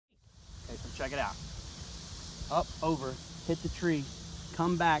Check it out. Up, over, hit the tree,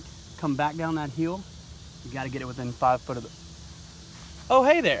 come back down that hill. You got to get it within 5 foot of the... Oh,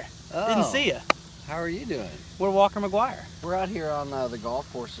 hey there. Oh, didn't see you. How are you doing? We're Walker McGuire. We're out here on the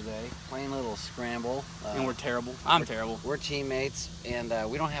golf course today, playing a little scramble. And we're terrible. I'm terrible. We're teammates, and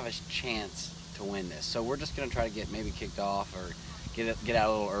we don't have a chance to win this. So we're just going to try to get maybe kicked off or get out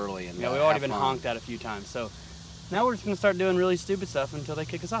a little early. And yeah, we've already been honked at a few times. So now we're just going to start doing really stupid stuff until they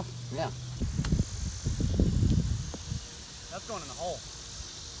kick us off. Yeah. That's going in the hole.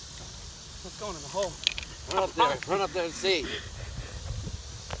 That's going in the hole. Run up there. Run up there and see.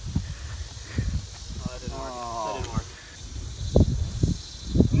 Oh, that didn't work. Oh. That didn't work.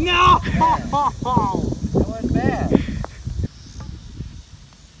 No! That wasn't bad.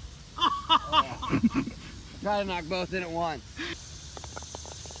 Oh. Try to knock both in at once.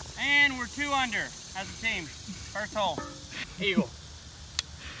 And we're 2 under as a team. First hole. Eagle.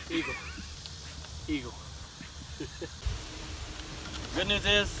 Eagle. Eagle. Good news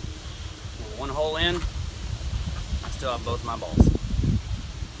is, we're 1 hole in, I still have both my balls.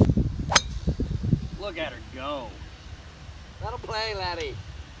 Look at her go. That'll play, laddie.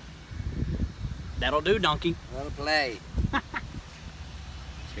 That'll do, donkey. That'll play.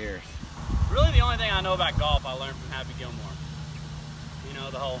 Cheers. Really the only thing I know about golf I learned from Happy Gilmore. You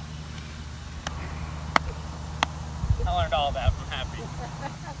know, the whole... I learned all that from Happy.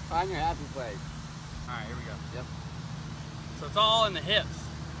 Find your happy place. Alright, here we go. Yep. So it's all in the hips,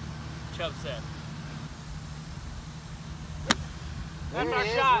 Chubb said. That's There our it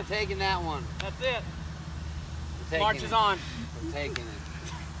is. shot. We're taking that one. That's it. We're taking March is it. on. We're taking it.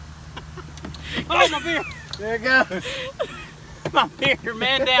 Oh, my beer. There it goes. My beer,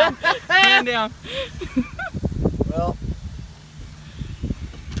 man down. Man down. Well,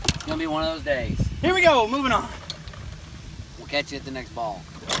 it's going to be one of those days. Here we go, moving on. We'll catch you at the next ball.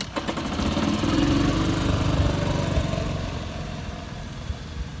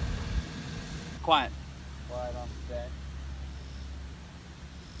 Quiet. Quiet on the set.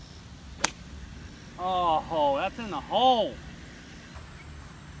 Oh, that's in the hole.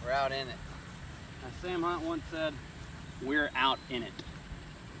 We're out in it. As Sam Hunt once said, we're out in it.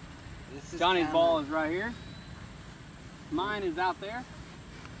 This is Johnny's kinda... ball is right here. Mine is out there.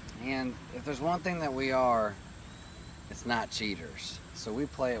 And if there's one thing that we are, it's not cheaters. So we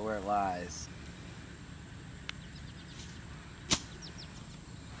play it where it lies.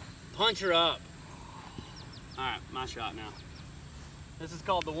 Punch her up. All right, my shot now. This is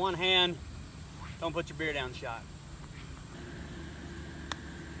called the one hand, don't put your beer down shot.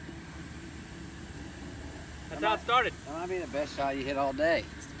 That's how it started. That might be the best shot you hit all day.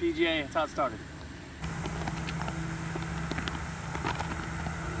 It's the PGA, that's how it started.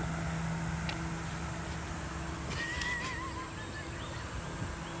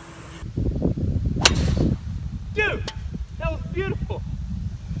 Dude, that was beautiful.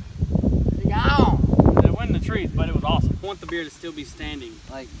 It went in the trees, but it was awesome. I want the beer to still be standing.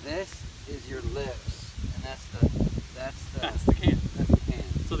 Like this is your lips, and that's the can. That's the can.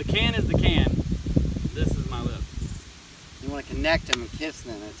 So the can is the can. This is my lip. You want to connect them and kiss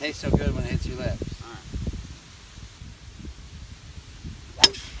them. It tastes so good when it hits your lips. All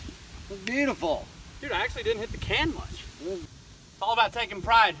right. It's beautiful. Dude, I actually didn't hit the can much. It's all about taking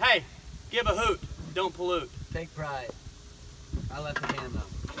pride. Hey, give a hoot, don't pollute. Take pride. I left the can though.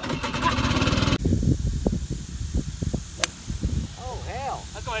 Oh hell!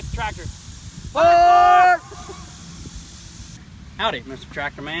 Let's go hit the tractor. Fork! Howdy, Mr.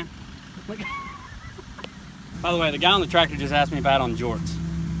 Tractor Man. Look. By the way, the guy on the tractor just asked me if I had on jorts.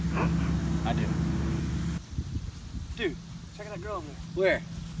 I do. Dude, check out that girl over there. Where?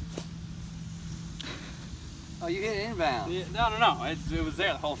 Oh, you hit it inbound. Yeah, no. It was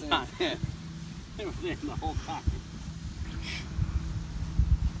there the whole time. Yeah. It was there the whole time.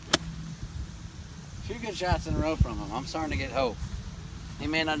 Two good shots in a row from him. I'm starting to get hope. He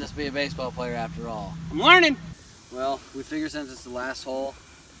may not just be a baseball player after all. I'm learning. Well, we figure since it's the last hole,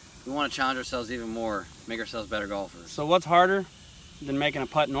 we want to challenge ourselves even more, make ourselves better golfers. So what's harder than making a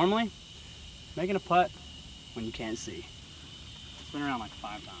putt normally? Making a putt when you can't see. Spin around like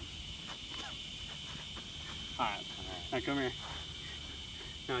 5 times. All right. Now come here.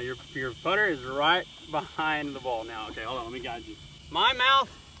 Now your putter is right behind the ball. Now, okay, hold on, let me guide you. My mouth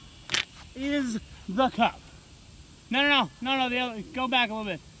is the cup. No, the other, go back a little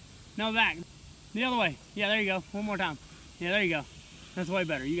bit. No, back. The other way. Yeah, there you go. One more time. Yeah, there you go. That's way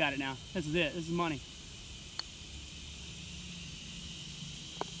better. You got it now. This is it. This is money.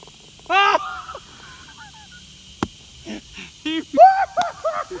 Ah!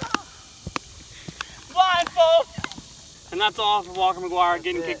 Blindfold! And that's all for Walker McGuire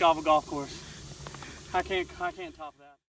getting kicked off a golf course. I can't top that.